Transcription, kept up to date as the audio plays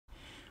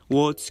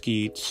What's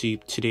good,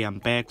 Soup? Today I'm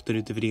back with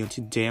another video, and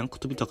today I'm going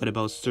to be talking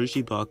about SERGE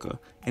IBAKA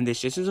and the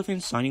chances of him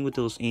signing with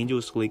the Los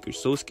Angeles Lakers,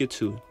 so let's get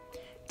to it.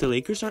 The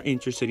Lakers are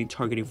interested in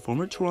targeting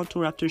former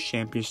Toronto Raptors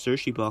champion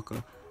SERGE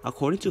IBAKA,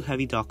 according to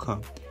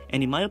Heavy.com,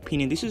 and in my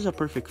opinion this is a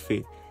perfect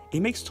fit. It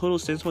makes total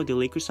sense why the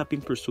Lakers have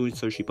been pursuing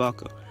SERGE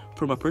IBAKA.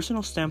 From a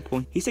personal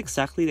standpoint, he's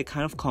exactly the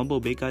kind of combo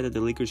big guy that the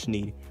Lakers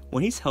need.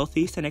 When he's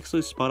healthy, he's an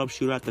excellent spot-up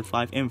shooter at the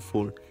 5 and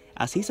 4,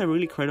 as he's a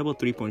really credible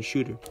 3-point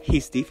shooter.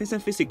 His defense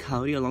and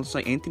physicality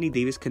alongside Anthony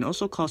Davis can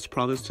also cause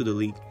problems to the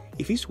league.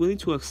 If he's willing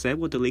to accept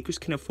what the Lakers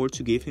can afford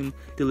to give him,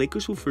 the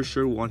Lakers will for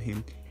sure want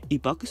him.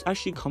 Ibaka is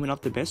actually coming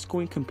off the best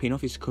scoring campaign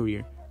of his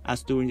career,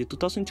 as during the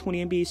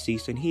 2020 NBA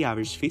season he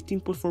averaged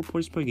 15.4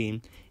 points per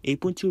game,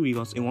 8.2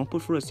 rebounds, and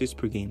 1.4 assists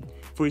per game.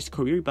 For his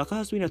career, Ibaka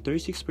has been a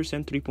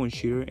 36% 3-point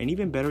shooter and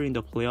even better in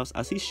the playoffs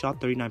as he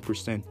shot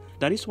 39%.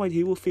 That is why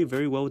he will fit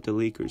very well with the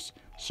Lakers,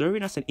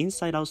 serving as an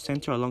inside-out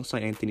center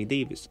alongside Anthony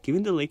Davis,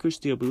 giving the Lakers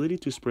the ability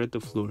to spread the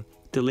floor.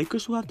 The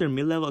Lakers will have their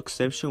mid-level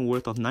exception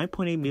worth of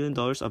 $9.8 million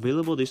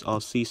available this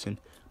offseason,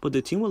 but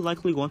the team will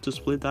likely want to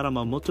split that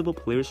among multiple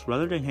players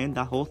rather than hand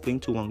that whole thing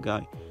to one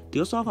guy. They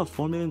also have a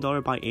 $4 million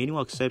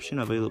biannual exception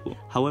available.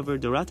 However,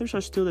 the Raptors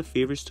are still the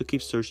favorites to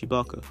keep SERGE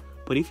IBAKA,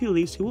 but if he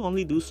leaves, he will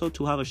only do so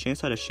to have a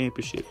chance at a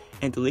championship,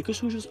 and the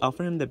Lakers will just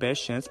offer him the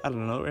best chance at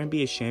another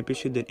NBA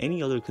championship than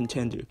any other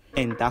contender.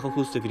 And that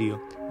concludes the video.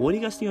 What do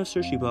you guys think of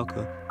SERGE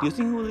IBAKA? Do you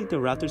think he will lead the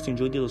Raptors to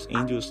enjoy the Los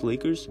Angeles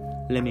Lakers?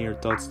 Let me know your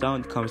thoughts down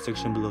in the comment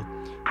section below.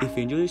 If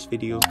you enjoyed this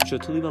video, be sure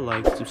to leave a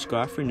like,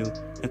 subscribe for new,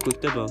 and click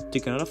the bell to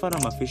get notified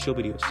on my official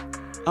videos.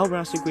 I'll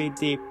have a great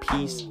day.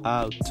 Peace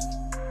out.